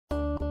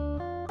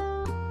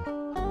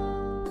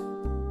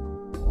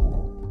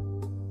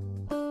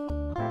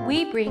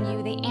we bring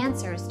you the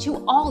answers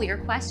to all your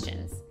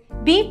questions.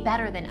 Be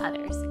better than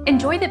others.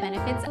 Enjoy the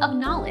benefits of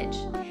knowledge.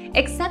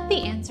 Accept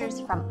the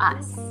answers from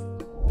us.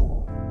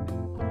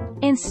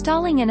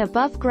 Installing an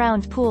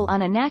above-ground pool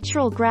on a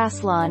natural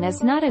grass lawn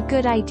is not a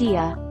good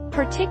idea,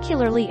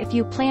 particularly if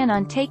you plan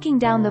on taking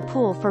down the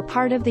pool for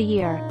part of the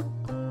year.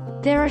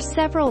 There are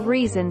several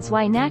reasons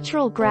why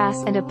natural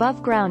grass and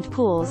above-ground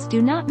pools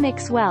do not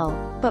mix well,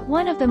 but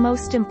one of the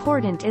most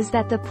important is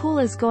that the pool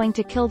is going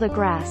to kill the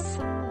grass.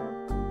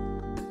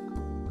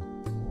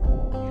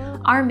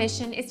 Our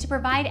mission is to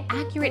provide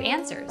accurate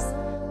answers.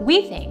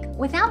 We think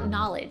without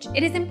knowledge,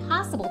 it is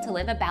impossible to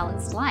live a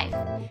balanced life.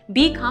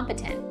 Be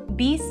competent,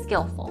 be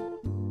skillful.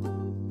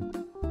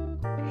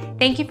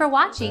 Thank you for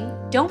watching.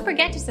 Don't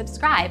forget to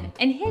subscribe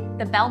and hit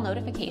the bell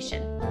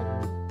notification.